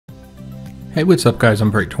Hey, what's up guys?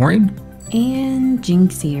 I'm Praetorian. And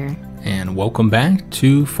Jynx here. And welcome back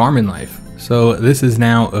to Farming Life. So this is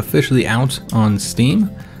now officially out on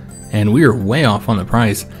Steam, and we are way off on the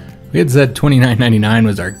price. We had said $29.99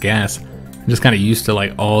 was our guess. I'm just kind of used to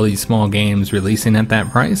like all these small games releasing at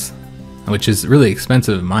that price, which is really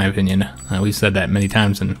expensive in my opinion. We've said that many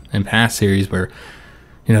times in past series where,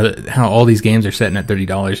 you know, how all these games are setting at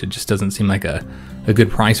 $30. It just doesn't seem like a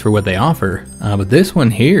good price for what they offer. But this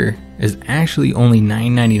one here is actually only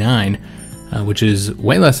 $9.99, which is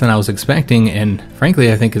way less than I was expecting, and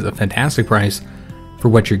frankly I think is a fantastic price for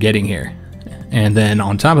what you're getting here. And then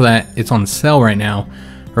on top of that, it's on sale right now,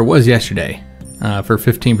 or it was yesterday, for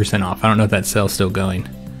 15% off. I don't know if that sale's still going.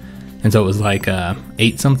 And so it was like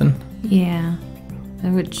 8 something. Yeah.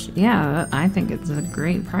 Which, yeah, I think it's a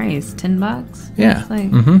great price. $10. Yeah. It's like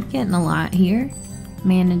getting a lot here.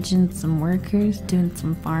 Managing some workers, doing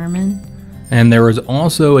some farming. And there was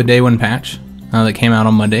also a day one patch that came out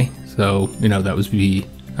on Monday. So, you know, that was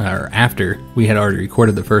after we had already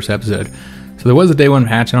recorded the first episode. So there was a day one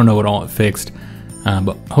patch. I don't know what all it fixed,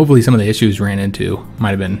 but hopefully some of the issues ran into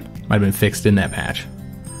might have been fixed in that patch.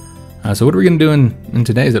 So what are we gonna do in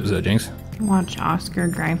today's episode, Jynx? Watch Oscar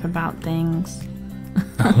gripe about things.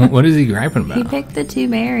 What is he griping about? He picked the 2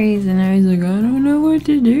 berries and I was like, I don't know what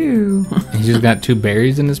to do. He's just got 2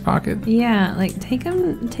 berries in his pocket? Yeah, like take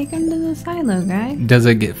him to the silo, guy. Does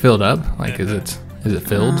it get filled up? Like is it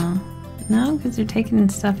filled? No, because they're taking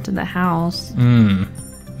stuff to the house.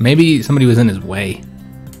 Maybe somebody was in his way.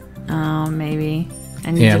 Oh, maybe.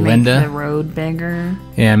 I need to make Linda. the road bigger.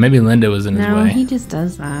 Yeah, maybe Linda was in his way. No, he just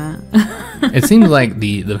does that. It seems like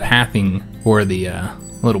the pathing for the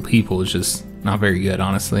little people is just not very good,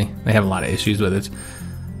 honestly. They have a lot of issues with it.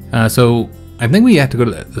 So I think we have to go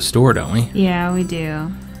to the store, don't we? Yeah, we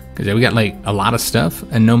do. Because we got like a lot of stuff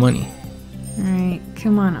and no money. Alright,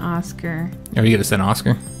 come on, Oscar. Are you going to send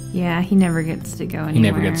Oscar? Yeah, he never gets to go anywhere. He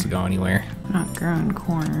never gets to go anywhere. Not growing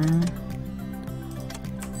corn.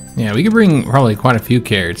 Yeah, we could bring probably quite a few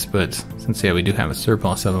carrots, but since, yeah, we do have a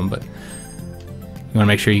surplus of them, but you want to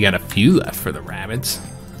make sure you got a few left for the rabbits.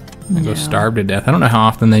 They go starve to death. I don't know how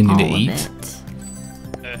often they need to eat.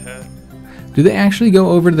 Do they actually go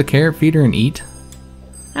over to the carrot feeder and eat?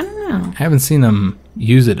 I don't know. I haven't seen them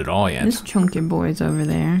use it at all yet. This chunky boy's over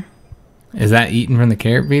there. Is that eating from the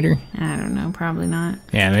carrot feeder? I don't know, probably not.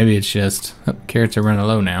 Yeah, maybe it's just carrots are running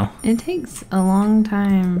low now. It takes a long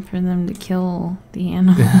time for them to kill the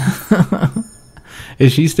animal.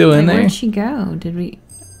 Is she still in there? Where'd she go? Did we...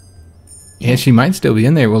 Yeah, she might still be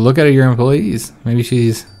in there. Well, look at your employees. Maybe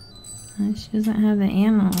she's... She doesn't have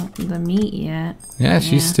the meat yet. Yeah,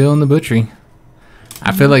 she's still in the butchery.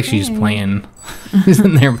 I feel like she's playing. She's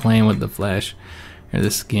in there playing with the flesh or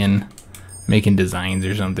the skin, making designs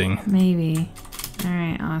or something. Maybe.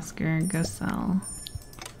 Alright, Oscar, go sell.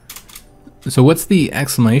 So what's the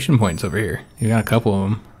exclamation points over here? You got a couple of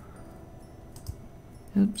them.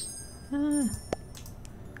 Oops.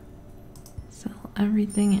 Sell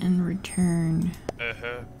everything and return.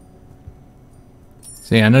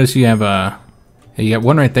 So yeah, I noticed you have you got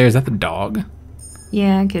one right there. Is that the dog?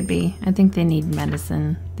 Yeah, it could be. I think they need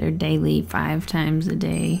medicine. They're daily 5 times a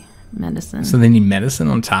day medicine. So they need medicine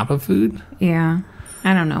on top of food? Yeah.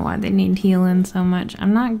 I don't know why they need healing so much.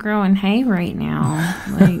 I'm not growing hay right now.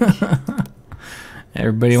 Like,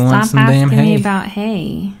 everybody wants some damn hay. Stop asking me about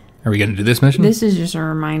hay. Are we gonna do this mission? This is just a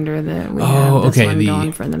reminder that we have this one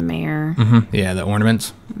going for the mayor. Yeah, the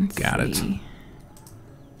ornaments. Got it.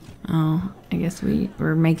 Oh, I guess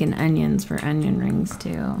we're making onions for onion rings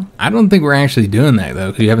too. I don't think we're actually doing that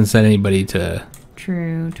though, because you haven't sent anybody to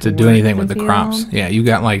do anything with the crops. Yeah, you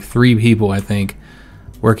got like 3 people, I think,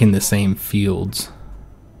 working the same fields.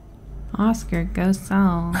 Oscar, go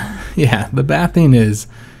sell. Yeah, the bathing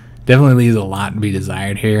definitely leaves a lot to be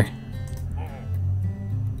desired here.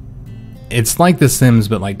 It's like The Sims,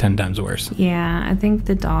 but like 10 times worse. Yeah, I think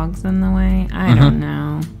the dog's in the way. I don't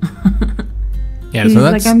know. Yeah, He's so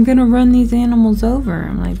that's like, I'm gonna run these animals over.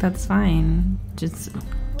 I'm like, that's fine. Just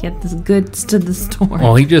get the goods to the store.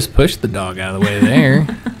 Well, he just pushed the dog out of the way there.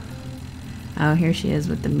 Oh, here she is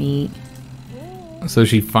with the meat. So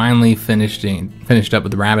she finally finished up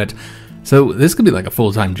with the rabbit. So this could be like a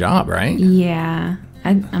full-time job, right? Yeah,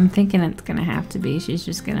 I'm thinking it's gonna have to be. She's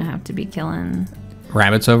just gonna have to be killing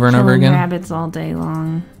rabbits over and over again. Rabbits all day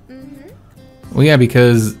long. Well, yeah,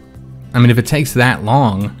 because I mean, if it takes that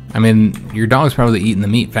long, I mean, your dog's probably eating the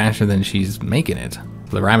meat faster than she's making it.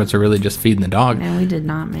 The rabbits are really just feeding the dog. Man, we did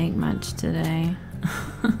not make much today.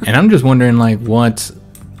 And I'm just wondering, like,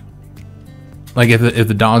 if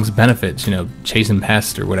the dog's benefits, you know, chasing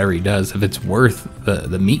pests or whatever he does, if it's worth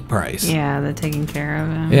the meat price. Yeah, the taking care of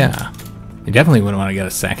him. Yeah. You definitely wouldn't want to get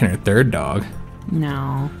a second or third dog.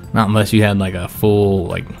 No. Not unless you had like a full,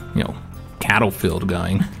 like, you know, cattle field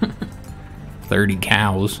going. 30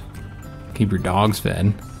 cows. Keep your dogs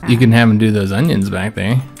fed. You can have them do those onions back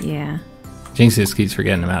there. Yeah. Jynx just keeps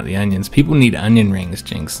forgetting about the onions. People need onion rings,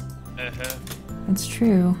 Jynx. That's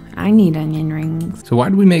true. I need onion rings. So why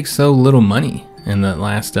did we make so little money in that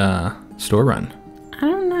last store run? I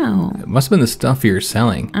don't know. It must have been the stuff you're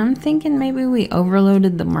selling. I'm thinking maybe we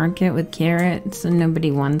overloaded the market with carrots and nobody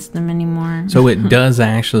wants them anymore. So it does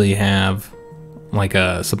actually have like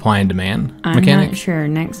a supply and demand mechanic? I'm not sure.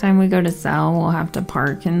 Next time we go to sell, we'll have to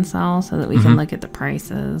park and sell so that we can look at the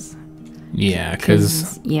prices. Yeah,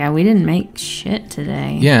 because... Yeah, we didn't make shit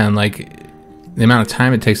today. Yeah, and like the amount of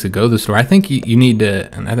time it takes to go to the store. I think you need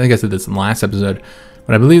to, and I think I said this in the last episode,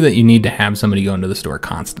 but I believe that you need to have somebody go into the store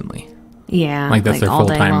constantly. Yeah. Like that's their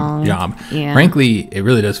full-time job. Yeah. Frankly, it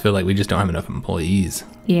really does feel like we just don't have enough employees.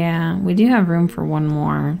 Yeah, we do have room for one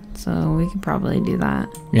more, so we could probably do that.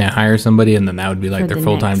 Yeah, hire somebody, and then that would be like For their the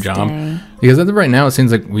full-time next job. day. Because as of right now, it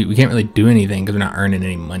seems like we can't really do anything because we're not earning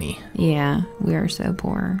any money. Yeah, we are so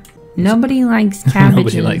poor. Nobody likes cabbages.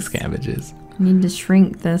 Nobody likes cabbages. We need to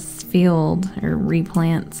shrink this field or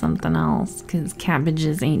replant something else because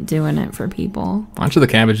cabbages ain't doing it for people. Much of the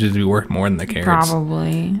cabbages be worth more than the carrots.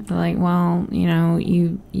 Probably. They're like, well, you know,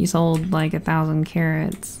 you sold like 1,000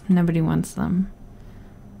 carrots. Nobody wants them.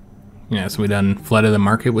 Yeah, so we done flooded the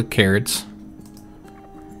market with carrots.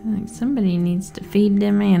 Like somebody needs to feed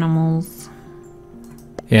them animals.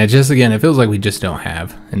 Yeah, just again, it feels like we just don't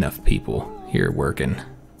have enough people here working.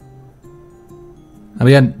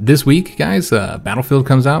 We had this week, guys, Battlefield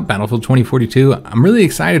comes out, Battlefield 2042. I'm really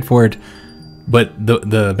excited for it, but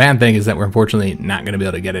the bad thing is that we're unfortunately not going to be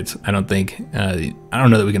able to get it. I don't think, I don't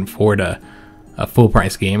know that we can afford a full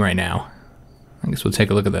price game right now. I guess we'll take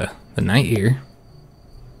a look at the night here.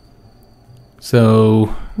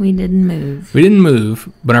 So we didn't move. We didn't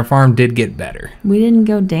move, but our farm did get better. We didn't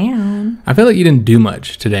go down. I feel like you didn't do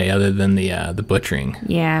much today other than the butchering.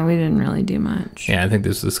 Yeah, we didn't really do much. Yeah, I think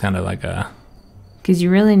this is kind of like a... Because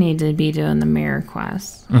you really need to be doing the mirror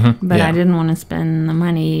quests. But yeah. I didn't want to spend the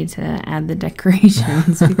money to add the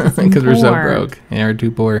decorations because we're so broke. Yeah, we're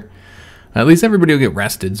too poor. At least everybody will get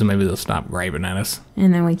rested, so maybe they'll stop griping at us.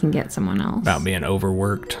 And then we can get someone else. About being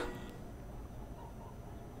overworked.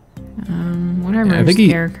 Whatever, yeah,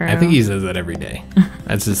 Scarecrow. I think he says that every day.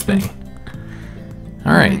 That's his thing.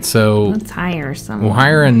 All right, so... Let's hire someone. We'll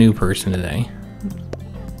hire a new person today.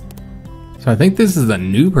 So I think this is the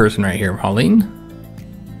new person right here, Pauline.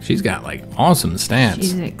 She's got, like, awesome stats.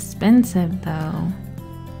 She's expensive, though.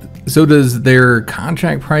 So does their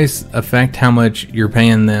contract price affect how much you're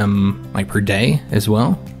paying them, like, per day as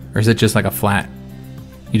well? Or is it just, like, a flat...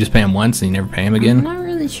 You just pay them once and you never pay them again? I'm not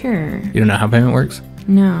really sure. You don't know how payment works?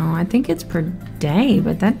 No, I think it's per day,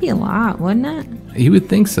 but that'd be a lot, wouldn't it? You would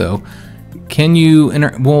think so. Can you...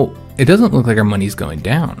 Well, it doesn't look like our money's going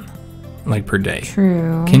down, like, per day.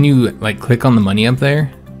 True. Can you, like, click on the money up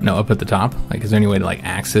there? No, up at the top? Like, is there any way to, like,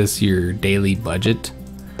 access your daily budget?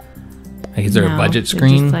 Like, is there a budget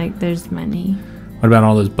screen? Just like, there's money. What about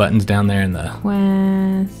all those buttons down there in the...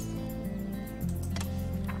 Quest.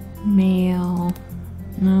 Mail.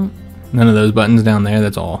 No. None of those buttons down there?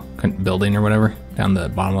 That's all building or whatever? Down the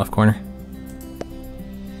bottom left corner?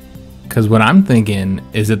 Because what I'm thinking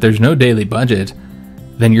is that there's no daily budget,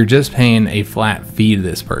 then you're just paying a flat fee to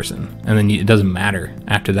this person. And then it doesn't matter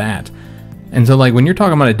after that. And so, like, when you're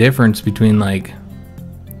talking about a difference between, like,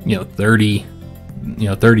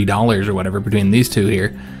 $30 or whatever between these two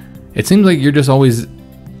here, it seems like you're just always,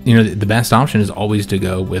 the best option is always to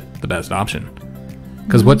go with the best option.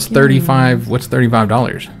 Because what's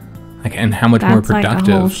 $35? Like, and how much more productive? That's like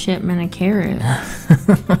a whole shipment of carrots.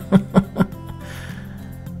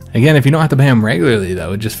 Again, if you don't have to pay them regularly,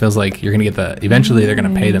 though, it just feels like you're going to get eventually they're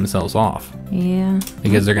going to pay themselves off. Yeah.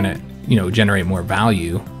 Because they're going to, generate more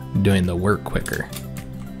value doing the work quicker.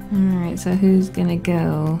 Alright, so who's going to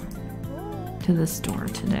go to the store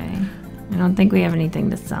today? I don't think we have anything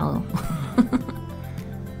to sell.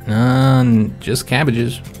 Just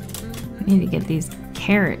cabbages. We need to get these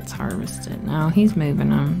carrots harvested. No, he's moving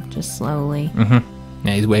them just slowly. Yeah,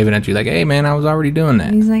 he's waving at you like, hey man, I was already doing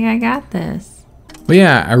that. He's like, I got this. But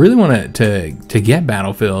yeah, I really want to get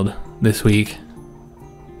Battlefield this week,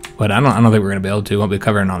 but I don't think we're gonna be able to. Won't be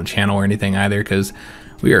covering it on the channel or anything either because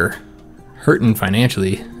we are hurting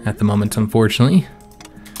financially at the moment, unfortunately.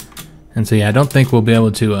 And so yeah, I don't think we'll be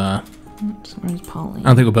able to. Where's Pauline? I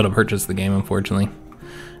don't think we'll be able to purchase the game, unfortunately.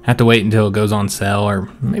 Have to wait until it goes on sale or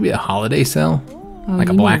maybe a holiday sale. Like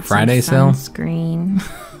a Black Friday sale. Screen.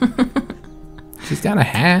 She's got a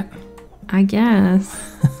hat. I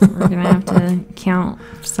guess. We're going to have to count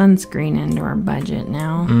sunscreen into our budget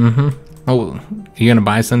now. Mm-hmm. Oh, you going to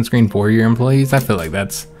buy sunscreen for your employees? I feel like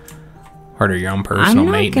that's part of your own personal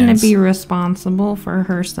maintenance. I'm not going to be responsible for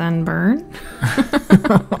her sunburn.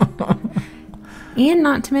 And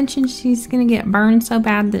not to mention, she's going to get burned so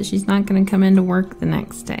bad that she's not going to come into work the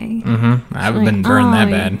next day. Mm-hmm. I haven't been burned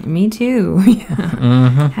that bad. Me too. Yeah.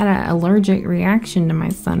 Mm-hmm. Had an allergic reaction to my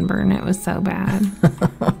sunburn. It was so bad.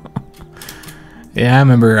 Yeah, I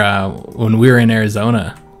remember when we were in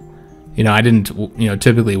Arizona, I didn't,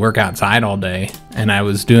 typically work outside all day. And I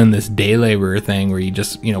was doing this day laborer thing where you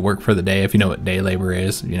just, work for the day. If you know what day labor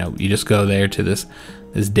is, you just go there to this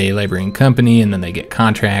day laboring company, and then they get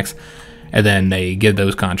contracts. And then they give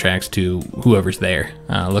those contracts to whoever's there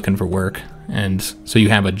looking for work. And so you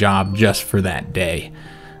have a job just for that day,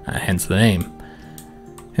 hence the name.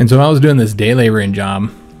 And so I was doing this day laboring job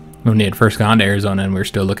when we had first gone to Arizona, and we were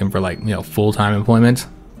still looking for full-time employment.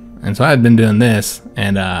 And so I had been doing this,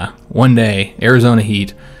 and one day, Arizona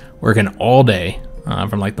heat, working all day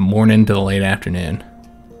from the morning to the late afternoon.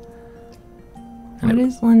 What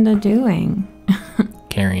is Linda doing?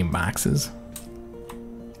 Carrying boxes.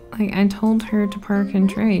 I told her to park and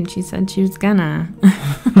trade. She said she was gonna.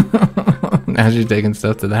 Now she's taking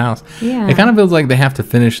stuff to the house. Yeah. It kind of feels like they have to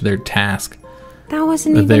finish their task. That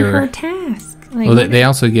wasn't even her task. Well, they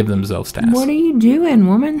also give themselves tasks. What are you doing,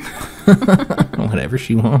 woman? Whatever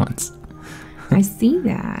she wants. I see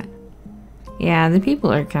that. Yeah, the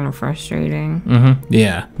people are kind of frustrating. Mm-hmm.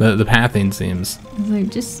 Yeah, the pathing seems. It's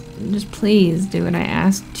like, just please do what I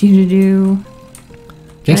asked you to do.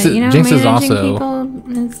 Jinx, but, Jinx is also people,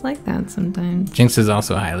 it's like that sometimes. Jinx is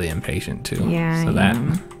also highly impatient too. Yeah, so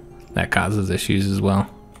that causes issues as well.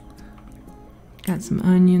 Got some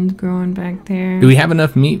onions growing back there. Do we have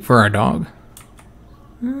enough meat for our dog?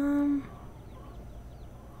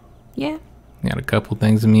 Yeah. Got a couple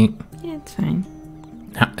things of meat. Yeah, it's fine.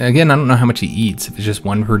 Again, I don't know how much he eats. If it's just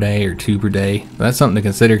 1 per day or 2 per day, that's something to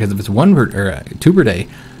consider. Because if it's 2 per day,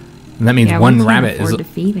 and that means one rabbit is to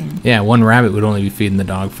feed him. Yeah, one rabbit would only be feeding the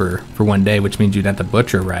dog for 1 day, which means you'd have to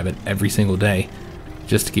butcher a rabbit every single day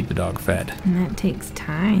just to keep the dog fed. And that takes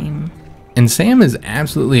time. And Sam is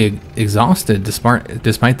absolutely exhausted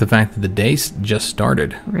despite the fact that the day just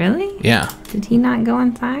started. Really? Yeah. Did he not go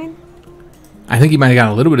inside? I think he might have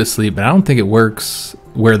got a little bit of sleep, but I don't think it works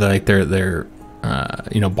where their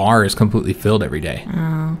bar is completely filled every day.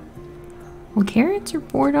 Oh. Well, carrots are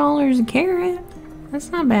 $4 a carrot. That's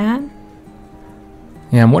not bad.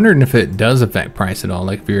 Yeah, I'm wondering if it does affect price at all,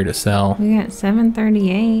 like if you were to sell. We got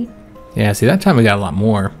 $7.38. Yeah, see, that time we got a lot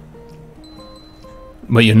more.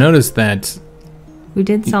 But you'll notice that we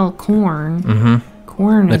did sell corn.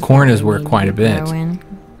 Mm-hmm. Corn is worth quite a bit.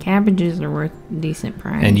 Cabbages are worth a decent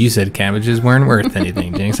price. And you said cabbages weren't worth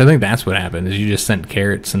anything, Jinx. I think that's what happened, is you just sent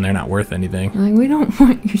carrots and they're not worth anything. Like, we don't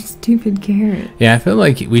want your stupid carrot. Yeah, I feel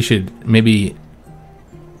like we should maybe,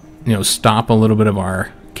 stop a little bit of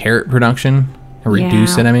our carrot production or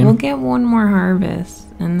reduce it, I mean. We'll get one more harvest,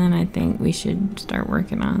 and then I think we should start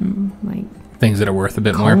working on, things that are worth a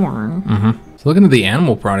bit corn. more. Mm-hmm. So looking at the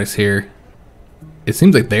animal products here, it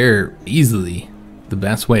seems like they're easily the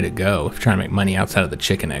best way to go if you're trying to make money outside of the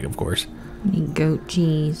chicken egg, of course. Need goat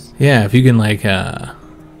cheese. Yeah, if you can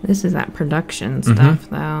this is that production stuff,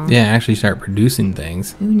 though. Yeah, actually start producing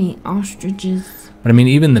things. Who need ostriches? But I mean,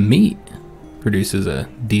 even the meat produces a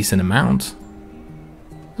decent amount.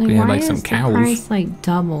 We have why some is cows. The price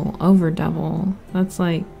over double? That's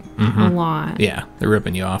a lot. Yeah, they're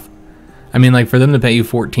ripping you off. I mean, for them to pay you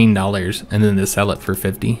 $14 and then to sell it for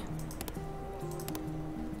 $50.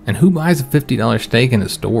 And who buys a $50 steak in a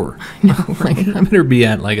store? I know, right? I better be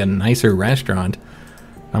at a nicer restaurant.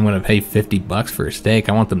 I'm gonna pay $50 for a steak.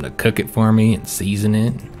 I want them to cook it for me and season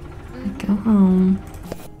it. Go home.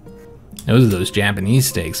 Those are those Japanese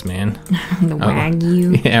steaks, man. The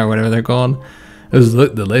Wagyu. Yeah, or whatever they're called. Those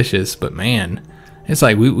look delicious, but man, it's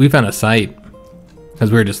like we found a site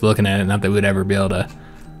because we were just looking at it. Not that we'd ever be able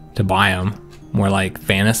to buy them. More like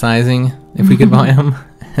fantasizing if we could buy them.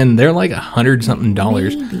 And they're like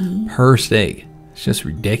 $100-something per steak. It's just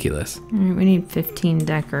ridiculous. All right, we need 15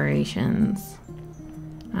 decorations.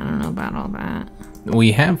 I don't know about all that.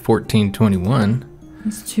 We have 1421.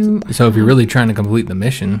 It's too. So if you're really trying to complete the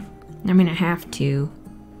mission, I mean, I have to.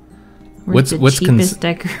 What's cheapest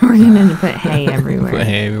decor? We're gonna put hay everywhere. Put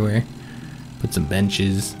hay everywhere. Put some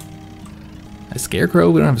benches. A scarecrow?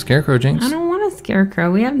 We don't have a scarecrow, Jinx. I don't want a scarecrow.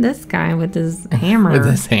 We have this guy with his hammer. With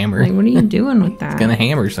his hammer. Like, what are you doing with that? He's gonna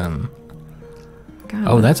hammer something. God,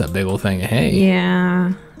 oh, that's a big old thing of hay.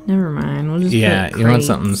 Yeah. Never mind. We'll just you put want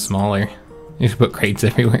something smaller. You should put crates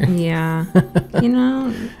everywhere. Yeah. You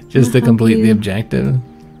know. Just to complete the objective.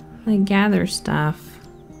 Like gather stuff.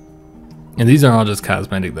 And these are all just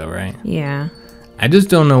cosmetic though, right? Yeah. I just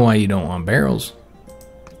don't know why you don't want barrels.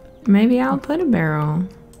 Maybe I'll put a barrel.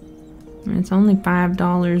 It's only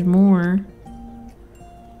 $5 more.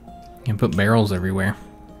 You can put barrels everywhere.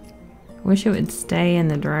 Wish it would stay in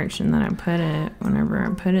the direction that I put it whenever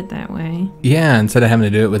I put it that way. Yeah, instead of having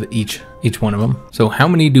to do it with each one of them. So how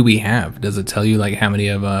many do we have? Does it tell you like how many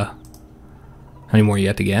more you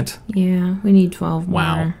have to get? Yeah, we need 12 more.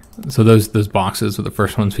 Wow. So those boxes were the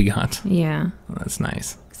first ones we got. Yeah. Well, that's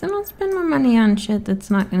nice. Because I don't spend my money on shit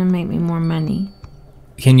that's not going to make me more money.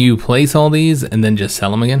 Can you place all these and then just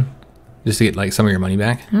sell them again? Just to get like some of your money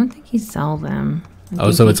back? I don't think you sell them.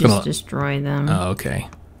 So it's going to destroy them. Oh, okay.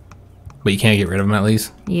 But you can't get rid of them at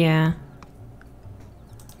least? Yeah.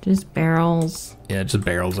 Just barrels. Yeah, just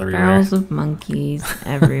barrels everywhere. Barrels of monkeys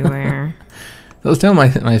everywhere. I was telling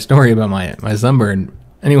my story about my sunburn.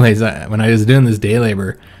 Anyways, when I was doing this day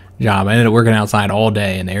labor job, I ended up working outside all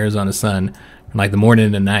day in the Arizona sun, from like the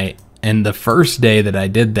morning to night. And the first day that I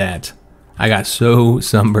did that, I got so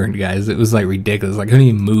sunburned, guys. It was like ridiculous. Like, I couldn't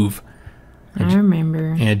even move. I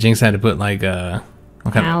remember. Yeah, Jynx had to put like aloe.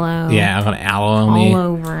 Yeah, I got aloe on me. All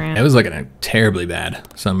over it. It was like a terribly bad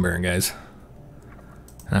sunburn, guys.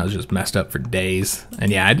 And I was just messed up for days.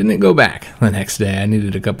 And yeah, I didn't go back the next day. I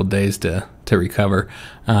needed a couple days to recover.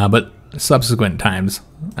 But subsequent times,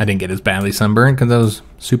 I didn't get as badly sunburned because I was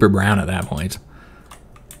super brown at that point.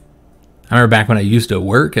 I remember back when I used to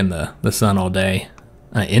work in the sun all day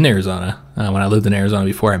in Arizona, when I lived in Arizona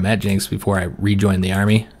before I met Jynx, before I rejoined the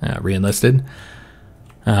Army, re-enlisted,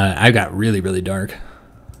 I got really, really dark.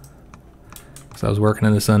 So I was working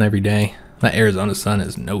in the sun every day. That Arizona sun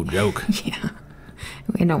is no joke. Yeah.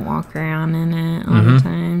 We don't walk around in it all the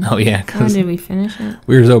time. Oh, yeah. How did we finish it?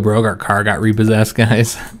 We were so broke, our car got repossessed,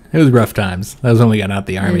 guys. It was rough times. That was when we got out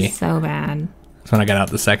the Army. It was so bad. That's when I got out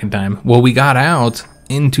the second time. Well, we got out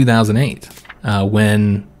in 2008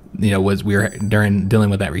 when, we were dealing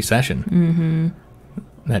with that recession.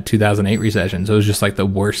 Mm-hmm. That 2008 recession. So it was just like the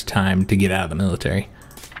worst time to get out of the military.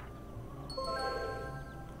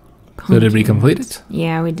 So did we complete it?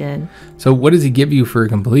 Yeah, we did. So what does he give you for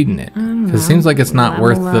completing it? Because it seems like it's not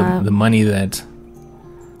worth the money that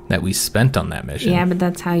we spent on that mission. Yeah, but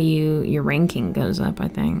that's how your ranking goes up, I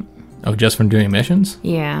think. Oh, just from doing missions?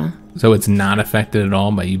 Yeah. So it's not affected at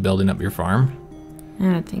all by you building up your farm? I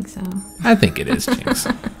don't think so. I think it is, Jynx.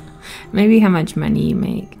 Maybe how much money you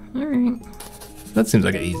make. All right. That seems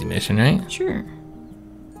like an easy mission, right? Sure.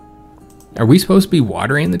 Are we supposed to be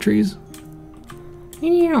watering the trees? I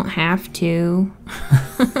mean, you don't have to.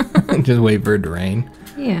 Just wait for it to rain.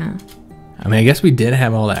 Yeah. I mean, I guess we did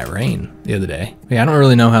have all that rain the other day. Yeah, I don't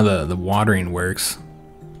really know how the watering works.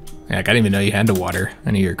 Like, I didn't even know you had to water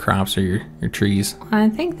any of your crops or your trees. I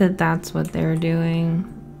think that's what they're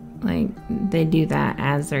doing. Like, they do that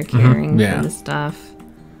as they're caring for the stuff.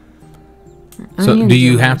 So do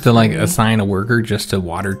you have to, like, assign a worker just to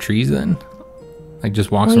water trees then? Like,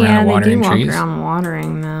 just walks around watering trees? Yeah, they do walk around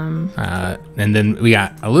watering them. And then we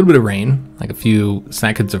got a little bit of rain, like a few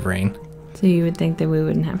seconds of rain. So you would think that we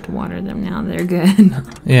wouldn't have to water them now. They're good.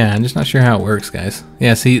 Yeah, I'm just not sure how it works, guys.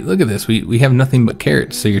 Yeah, see, look at this. We have nothing but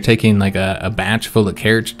carrots. So you're taking, like, a batch full of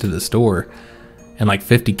carrots to the store. And, like,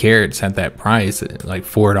 50 carrots at that price, like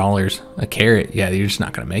 $4 a carrot. Yeah, you're just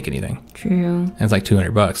not going to make anything. True. And it's like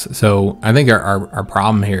 $200. So I think our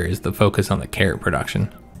problem here is the focus on the carrot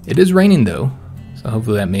production. It is raining, though. So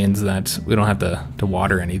hopefully that means that we don't have to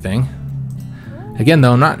water anything. Again,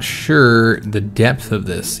 though, I'm not sure the depth of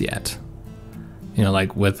this yet.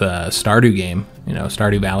 Like with a Stardew game,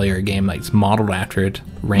 Stardew Valley or a game like it's modeled after it,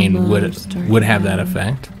 rain would have that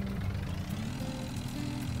effect.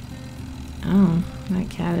 Oh, that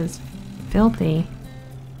cat is filthy.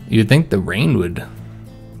 You'd think the rain would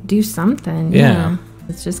do something. Yeah.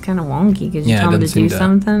 It's just kind of wonky because you tell them to do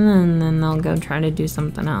something and then they'll go try to do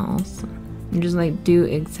something else. And just like do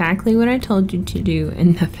exactly what I told you to do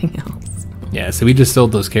and nothing else. Yeah, so we just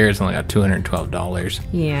sold those carrots and only got $212.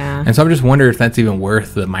 Yeah. And so I'm just wondering if that's even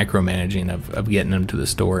worth the micromanaging of getting them to the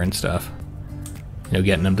store and stuff.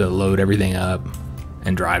 Getting them to load everything up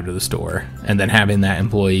and drive to the store. And then having that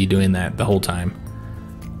employee doing that the whole time.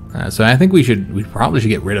 So I think we probably should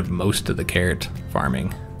get rid of most of the carrot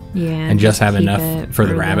farming. Yeah. And just have enough for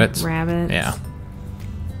the rabbits. Yeah.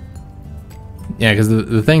 Yeah, because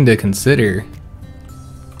the thing to consider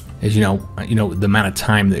is, the amount of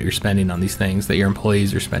time that you're spending on these things, that your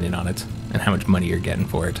employees are spending on it, and how much money you're getting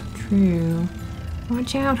for it. True.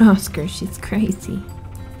 Watch out, Oscar. She's crazy.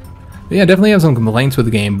 Yeah, definitely have some complaints with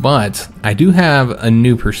the game, but I do have a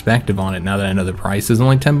new perspective on it now that I know the price is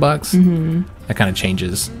only $10. That kind of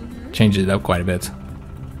changes it up quite a bit.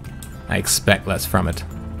 I expect less from it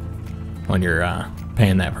when you're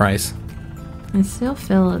paying that price. I still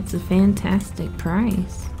feel it's a fantastic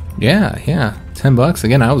price. Yeah, $10.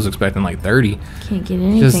 Again, I was expecting like 30. Can't get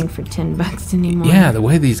anything for $10 anymore. Yeah, the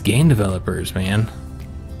way these game developers, man,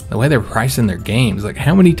 the way they're pricing their games. Like,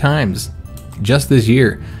 how many times just this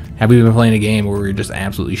year have we been playing a game where we were just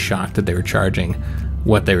absolutely shocked that they were charging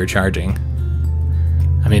what they were charging?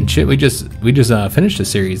 I mean, shit, we just finished a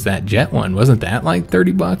series. That Jet one, wasn't that like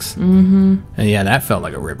 $30? And yeah, that felt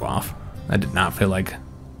like a ripoff. That did not feel like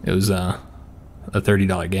it was a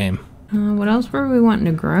 $30 game. What else were we wanting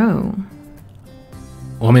to grow?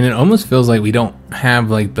 Well, I mean, it almost feels like we don't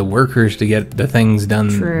have like the workers to get the things done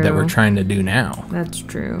that we're trying to do now. That's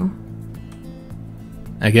true.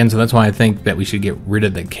 Again, so that's why I think that we should get rid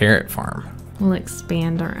of the carrot farm. We'll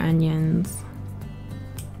expand our onions.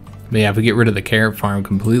 But yeah, if we get rid of the carrot farm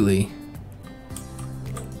completely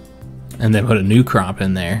and then put a new crop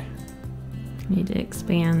in there. Need to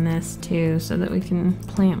expand this too so that we can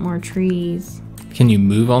plant more trees. Can you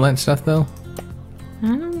move all that stuff though? I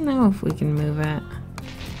don't know if we can move it.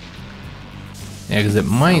 Yeah, because it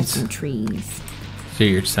might. Some trees. So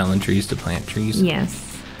you're selling trees to plant trees?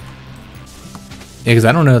 Yes. Yeah, because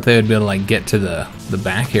I don't know if they would be able to like get to the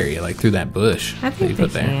back area, like through that bush. I think they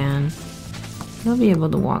can. They'll be able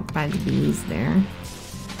to walk by the bees there.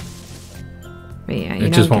 But yeah,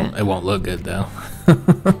 it won't look good though.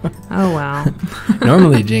 Oh well.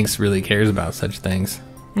 Normally Jynx really cares about such things.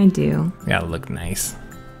 I do. Gotta look nice.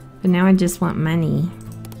 But now I just want money.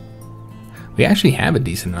 We actually have a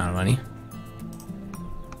decent amount of money.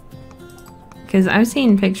 Because I've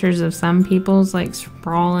seen pictures of some people's like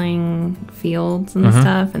sprawling fields and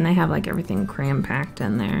stuff, and they have like everything cram-packed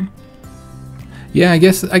in there. Yeah, I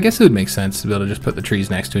guess it would make sense to be able to just put the trees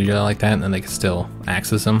next to each other like that, and then they can still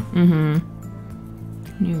access them.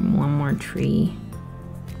 Need one more tree.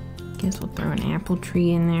 Guess we'll throw an apple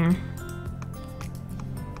tree in there.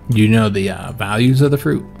 Do you know the values of the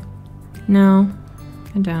fruit? No,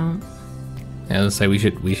 I don't. Yeah, let's say we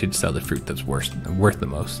should sell the fruit that's worth the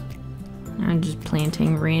most. I'm just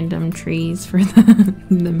planting random trees for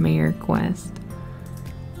the mayor quest.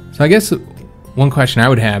 So I guess one question I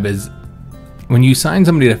would have is, when you assign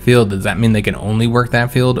somebody to a field, does that mean they can only work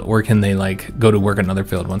that field, or can they like go to work another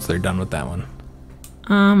field once they're done with that one?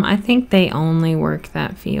 I think they only work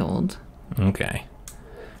that field. Okay.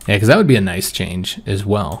 Yeah, because that would be a nice change as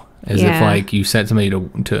well. As if like you set somebody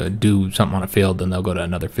to do something on a field, and they'll go to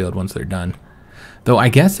another field once they're done. Though I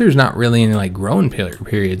guess there's not really any like growing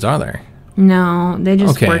periods, are there? No, they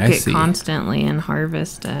just work it constantly and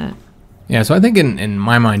harvest it. Yeah, so I think in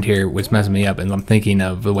my mind here, what's messing me up is I'm thinking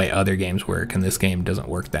of the way other games work, and this game doesn't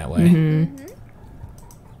work that way.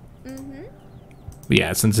 But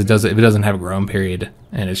yeah, since if it doesn't have a growing period,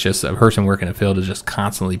 and it's just a person working a field is just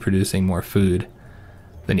constantly producing more food,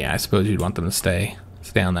 then yeah, I suppose you'd want them to stay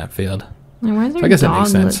on that field. Like, why is their dog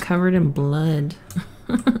look covered in blood?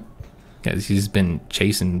 Because he's been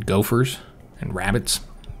chasing gophers and rabbits.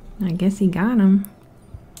 I guess he got him.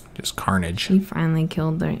 Just carnage. He finally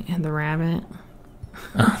killed the rabbit.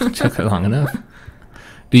 Oh, took it long enough.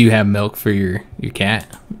 Do you have milk for your cat?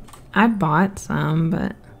 I bought some,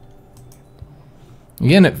 but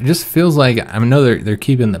again, it just feels like, I know they're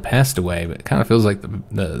keeping the pest away, but it kind of feels like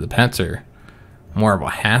the pets are more of a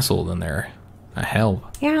hassle than they're a help.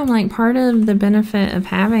 Yeah, I'm like, part of the benefit of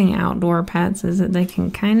having outdoor pets is that they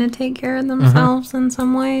can kind of take care of themselves in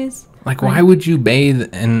some ways. Like, why would you bathe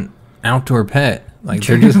an outdoor pet? Like,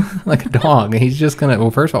 they're just like a dog. He's just gonna, well,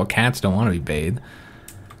 first of all, cats don't want to be bathed.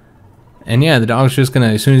 And yeah, the dog's just gonna,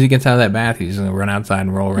 as soon as he gets out of that bath, he's gonna run outside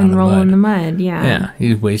and roll around in the mud. In the mud, yeah. Yeah,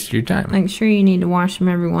 you wasted your time. Like, sure, you need to wash him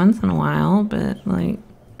every once in a while, but like,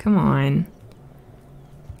 come on.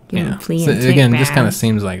 Give him a flea and tick again, bath. this kind of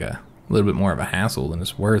seems like a little bit more of a hassle than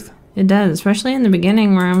it's worth. It does, especially in the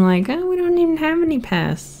beginning where I'm like, oh, we don't even have any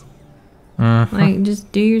pests. Like,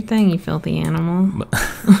 just do your thing, you filthy animal.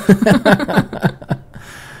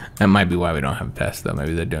 That might be why we don't have pests, though.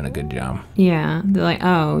 Maybe they're doing a good job. Yeah, they're like,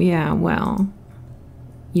 oh, yeah, well,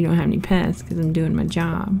 you don't have any pests because I'm doing my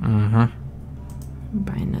job.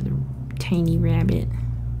 Buy another tiny rabbit.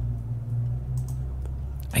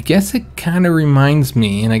 I guess it kind of reminds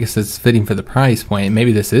me, and I guess it's fitting for the price point.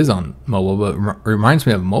 Maybe this is on mobile, but it reminds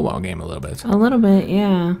me of a mobile game a little bit. A little bit,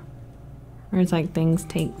 yeah. Where it's like things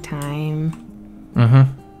take time.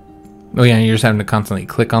 Oh yeah, you're just having to constantly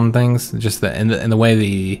click on things. Just and the way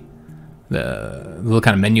the little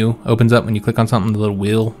kind of menu opens up when you click on something, the little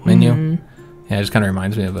wheel menu. Yeah, it just kind of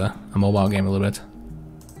reminds me of a mobile game a little bit.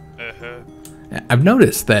 I've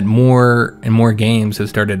noticed that more and more games have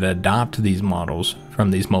started to adopt these models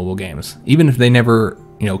from these mobile games, even if they never,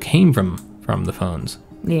 came from the phones.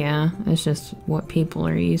 Yeah, it's just what people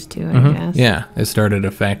are used to, I guess. Yeah, it started to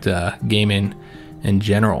affect gaming in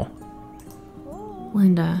general.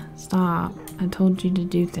 Linda, stop. I told you to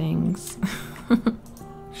do things.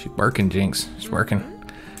 She's working, Jinx. She's working.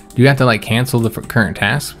 Do you have to, like, cancel the current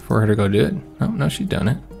task for her to go do it? Oh, no, she's doing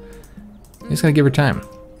it. You just gotta give her time.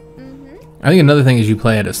 I think another thing is you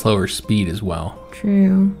play at a slower speed as well.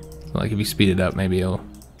 True. So, like, if you speed it up, maybe you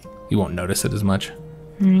won't notice it as much.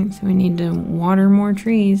 Alright, so we need to water more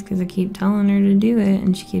trees because I keep telling her to do it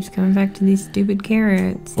and she keeps coming back to these stupid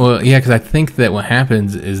carrots. Well, yeah, because I think that what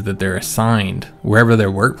happens is that they're assigned wherever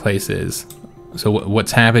their workplace is. So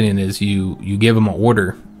what's happening is you give them an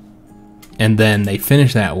order, and then they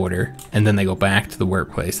finish that order, and then they go back to the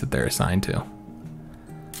workplace that they're assigned to.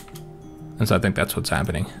 And so I think that's what's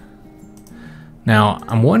happening. Now,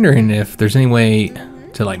 I'm wondering if there's any way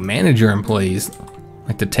to, like, manage your employees,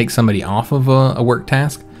 like to take somebody off of a work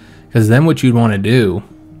task, because then what you'd want to do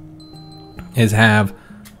is have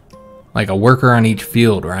like a worker on each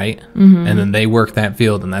field, right? And then they work that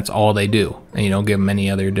field and that's all they do, and you don't give them any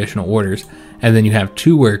other additional orders. And then you have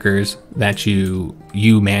 2 workers that you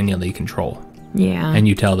manually control. Yeah. And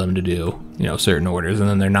you tell them to do, certain orders, and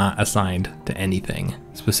then they're not assigned to anything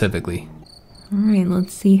specifically. All right,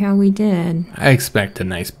 let's see how we did. I expect a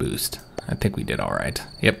nice boost. I think we did all right.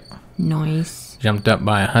 Yep. Nice. Jumped up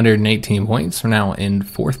by 118 points. We're now in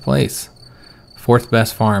 4th place. 4th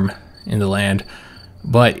best farm in the land.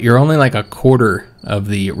 But you're only like a quarter of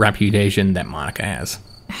the reputation that Monica has.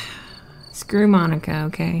 Screw Monica,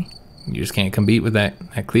 okay? You just can't compete with that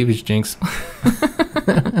cleavage, Jinx.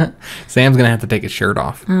 Sam's going to have to take his shirt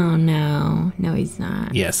off. Oh, no. No, he's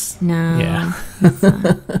not. Yes. No. Yeah. He's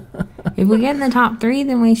not. If we get in the top 3,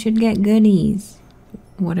 then we should get goodies.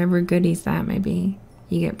 Whatever goodies that may be.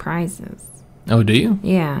 You get prizes. Oh, do you?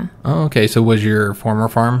 Yeah. Oh, okay. So was your former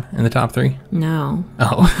farm in the top 3? No.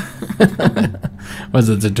 Oh. Was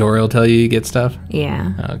the tutorial tell you get stuff?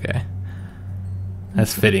 Yeah. Okay.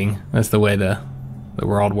 That's fitting. That's the way the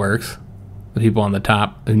world works. The people on the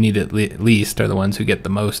top who need it least are the ones who get the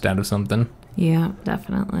most out of something. Yeah,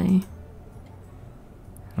 definitely.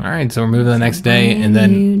 All right, so we're moving to the next day, and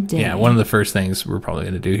then yeah, one of the first things we're probably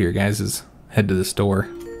going to do here, guys, is head to the store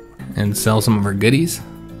and sell some of our goodies.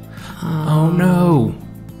 Oh no.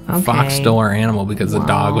 Okay. Fox stole our animal because the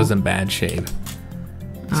dog was in bad shape.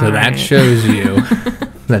 So that shows you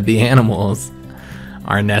that the animals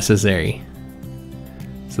are necessary.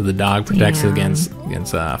 So the dog protects against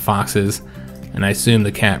foxes, and I assume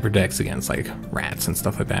the cat protects against like rats and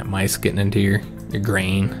stuff like that, mice getting into your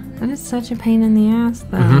grain. That is such a pain in the ass,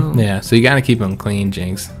 though. Yeah, so you got to keep them clean,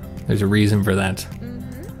 Jinx. There's a reason for that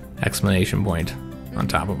exclamation point on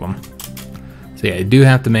top of them. So yeah, you do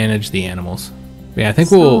have to manage the animals. Yeah, I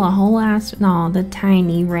think a whole ass. No, the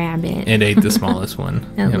tiny rabbit. It ate the smallest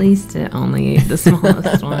one. At least it only ate the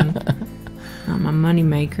smallest one. Not my money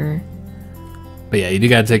maker. But yeah, you do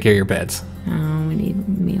gotta take care of your pets. Oh, we need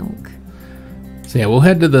milk. So yeah, we'll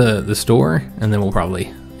head to the store, and then we'll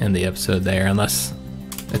probably end the episode there, unless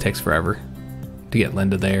it takes forever to get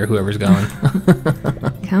Linda there, whoever's going.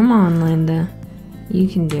 Come on, Linda. You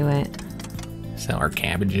can do it. Sell our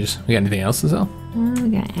cabbages. We got anything else to sell? Oh, we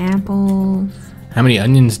got apples. How many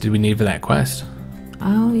onions did we need for that quest?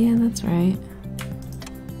 Oh, yeah, that's right.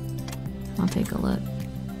 I'll take a look.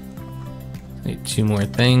 Need 2 more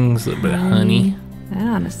things, a little bit of honey. That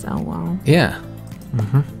ought to sell well. Yeah.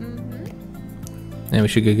 And we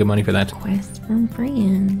should get good money for that. Quest from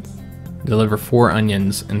friends. Deliver 4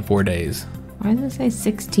 onions in 4 days. Why does it say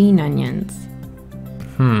 16 onions?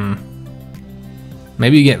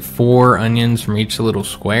 Maybe you get 4 onions from each little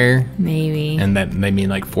square. Maybe. And that they mean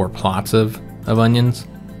like 4 plots of onions.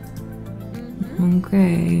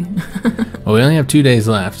 Okay. Well, we only have 2 days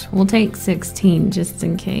left. We'll take 16 just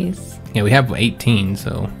in case. Yeah, we have 18,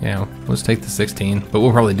 so yeah, let's take the 16. But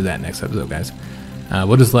we'll probably do that next episode, guys.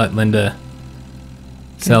 We'll just let Linda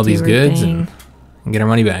sell these goods and get our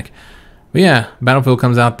money back. But yeah, Battlefield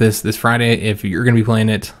comes out this Friday. If you're going to be playing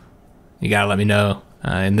it, you got to let me know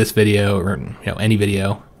in this video or any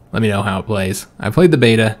video. Let me know how it plays. I played the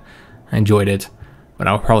beta. I enjoyed it. But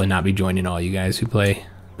I'll probably not be joining all you guys who play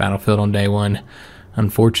Battlefield on day 1.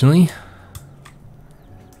 Unfortunately,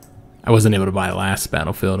 I wasn't able to buy the last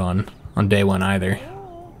Battlefield on day 1 either.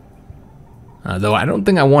 Though I don't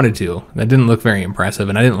think I wanted to. That didn't look very impressive,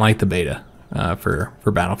 and I didn't like the beta for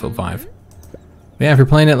Battlefield 5. But yeah, if you're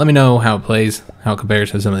playing it, let me know how it plays, how it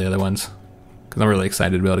compares to some of the other ones. because I'm really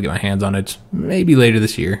excited to be able to get my hands on it. Maybe later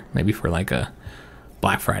this year, maybe for like a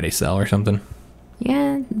Black Friday sale or something.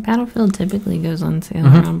 Yeah, Battlefield typically goes on sale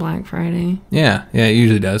around Black Friday. Yeah, it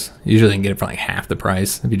usually does. Usually you can get it for like half the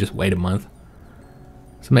price if you just wait a month.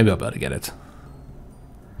 So maybe I'll be able to get it.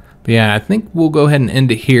 But yeah, I think we'll go ahead and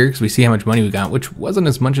end it here because we see how much money we got, which wasn't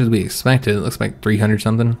as much as we expected. It looks like 300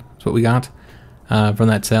 something is what we got from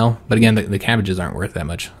that sale. But again, the cabbages aren't worth that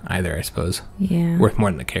much either, I suppose. Yeah. Worth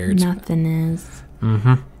more than the carrots. Nothing is.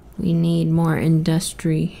 Mm-hmm. We need more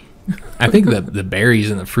industry. I think the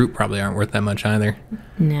berries and the fruit probably aren't worth that much either.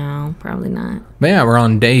 No, probably not. But yeah, we're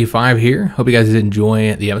on day 5 here. Hope you guys did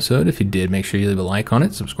enjoy the episode. If you did, make sure you leave a like on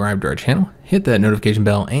it, subscribe to our channel, hit that notification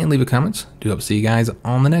bell, and leave a comment. Do hope to see you guys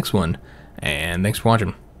on the next one. And thanks for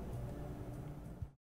watching.